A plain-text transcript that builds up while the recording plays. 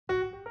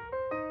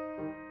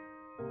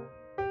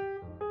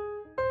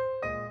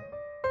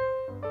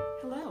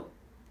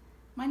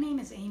My name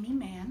is Amy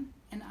Mann,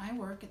 and I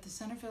work at the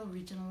Centerville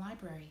Regional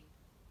Library.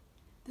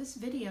 This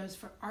video is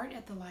for Art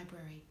at the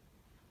Library,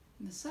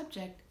 and the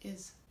subject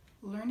is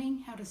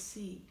Learning How to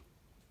See.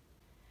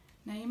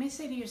 Now you may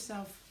say to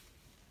yourself,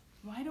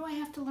 why do I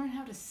have to learn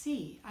how to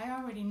see? I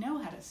already know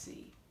how to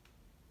see.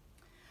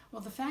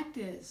 Well, the fact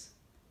is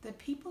that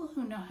people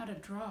who know how to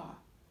draw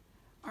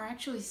are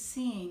actually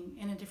seeing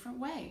in a different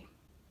way.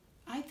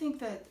 I think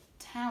that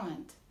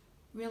talent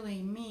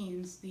really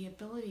means the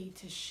ability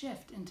to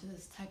shift into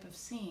this type of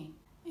seeing,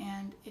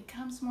 and it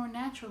comes more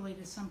naturally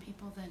to some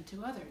people than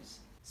to others.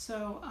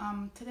 So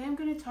today I'm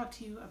going to talk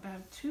to you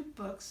about two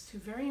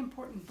very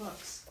important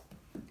books.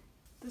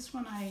 This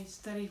one I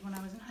studied when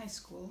I was in high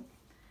school.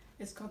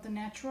 It's called The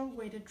Natural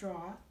Way to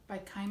Draw by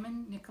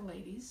Kaiman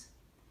Nicolaides,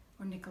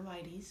 or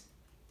Nicolaides.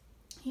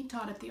 He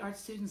taught at the Art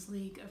Students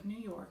League of New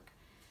York,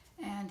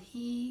 and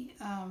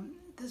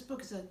this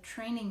book is a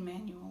training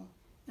manual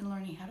in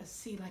learning how to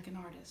see like an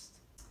artist.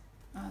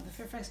 The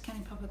Fairfax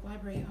County Public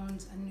Library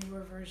owns a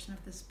newer version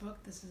of this book.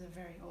 This is a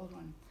very old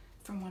one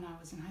from when I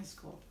was in high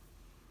school.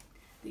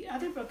 The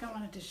other book I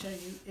wanted to show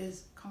you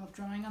is called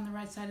Drawing on the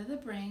Right Side of the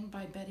Brain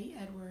by Betty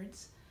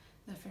Edwards.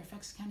 The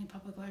Fairfax County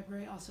Public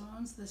Library also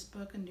owns this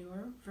book, a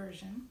newer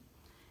version,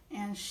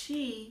 and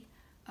she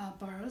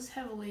borrows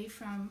heavily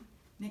from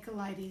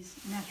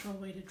Nicolaides' Natural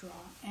Way to Draw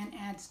and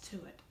adds to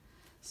it.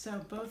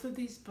 So both of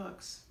these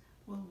books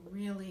will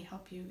really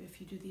help you if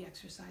you do the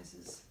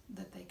exercises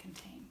that they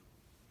contain.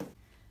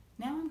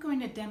 Now I'm going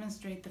to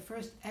demonstrate the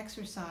first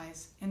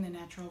exercise in the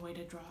Natural Way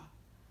to Draw,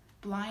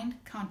 blind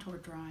contour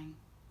drawing.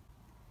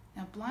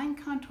 Now,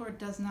 blind contour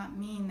does not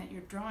mean that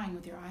you're drawing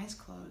with your eyes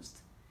closed.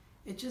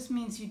 It just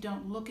means you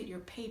don't look at your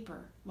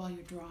paper while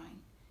you're drawing.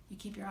 You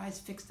keep your eyes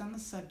fixed on the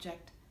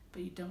subject,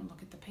 but you don't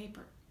look at the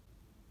paper.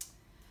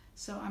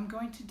 So I'm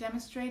going to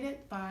demonstrate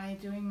it by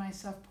doing my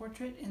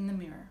self-portrait in the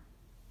mirror.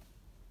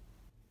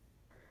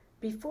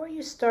 Before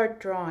you start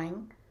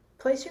drawing,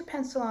 place your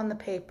pencil on the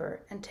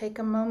paper and take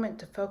a moment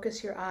to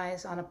focus your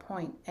eyes on a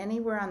point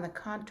anywhere on the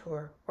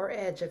contour or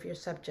edge of your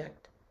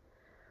subject.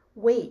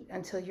 Wait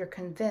until you're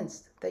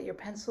convinced that your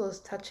pencil is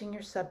touching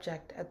your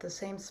subject at the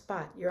same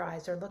spot your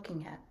eyes are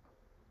looking at.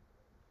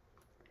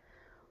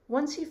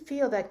 Once you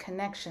feel that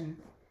connection,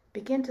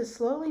 begin to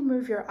slowly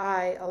move your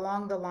eye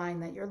along the line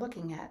that you're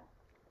looking at.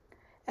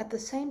 At the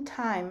same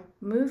time,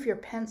 move your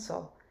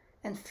pencil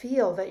and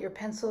feel that your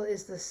pencil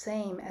is the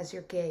same as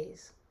your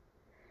gaze.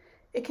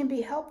 It can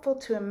be helpful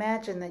to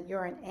imagine that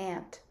you're an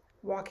ant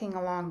walking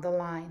along the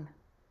line.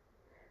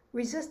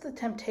 Resist the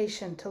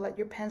temptation to let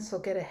your pencil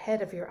get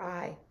ahead of your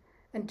eye,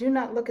 and do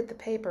not look at the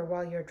paper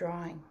while you're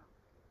drawing.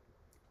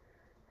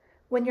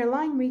 When your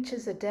line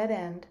reaches a dead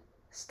end,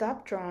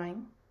 stop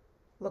drawing,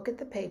 look at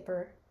the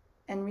paper,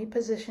 and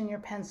reposition your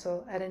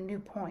pencil at a new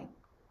point.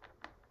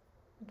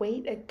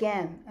 Wait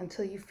again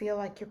until you feel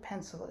like your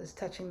pencil is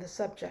touching the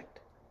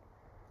subject.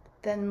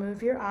 Then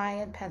move your eye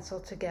and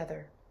pencil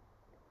together.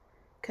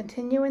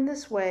 Continue in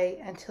this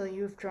way until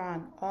you've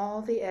drawn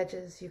all the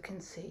edges you can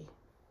see.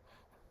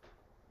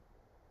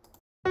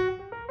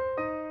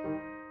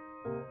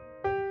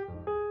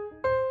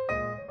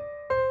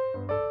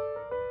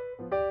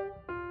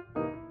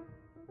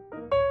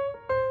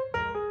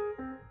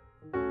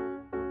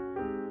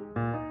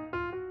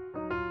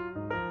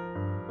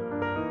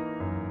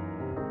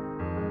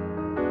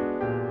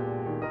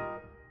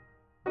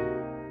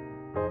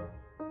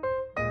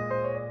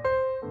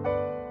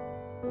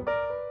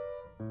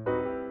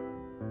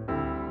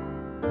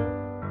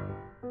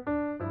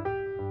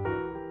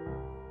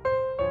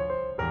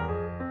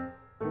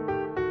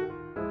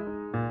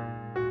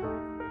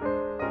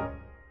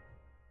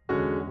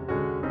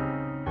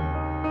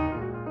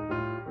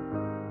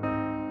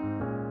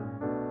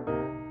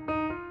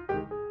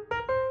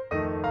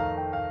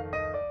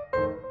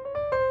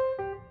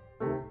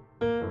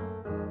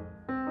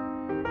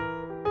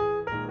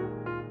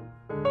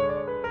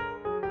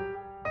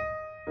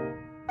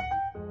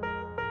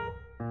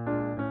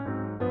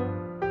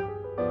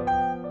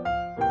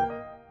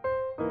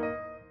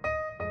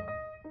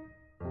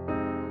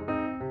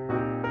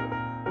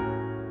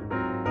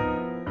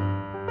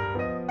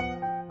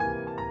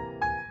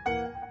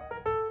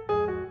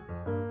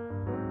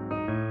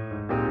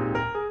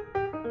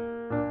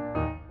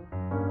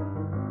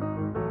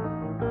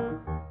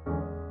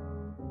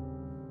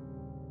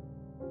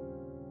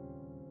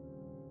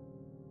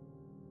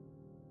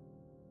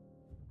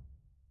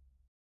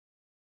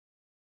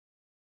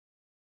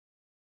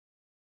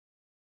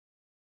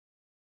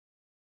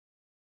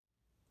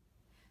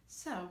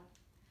 So,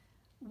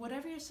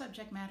 whatever your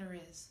subject matter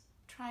is,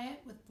 try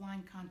it with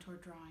blind contour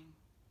drawing.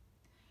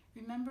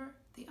 Remember,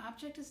 the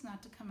object is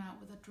not to come out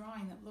with a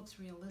drawing that looks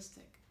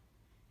realistic.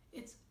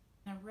 It's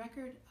a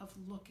record of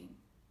looking.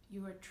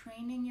 You are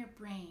training your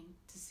brain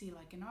to see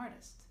like an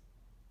artist.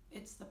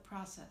 It's the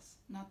process,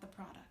 not the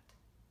product.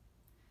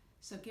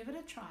 So give it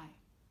a try.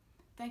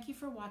 Thank you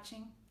for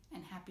watching,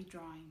 and happy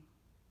drawing.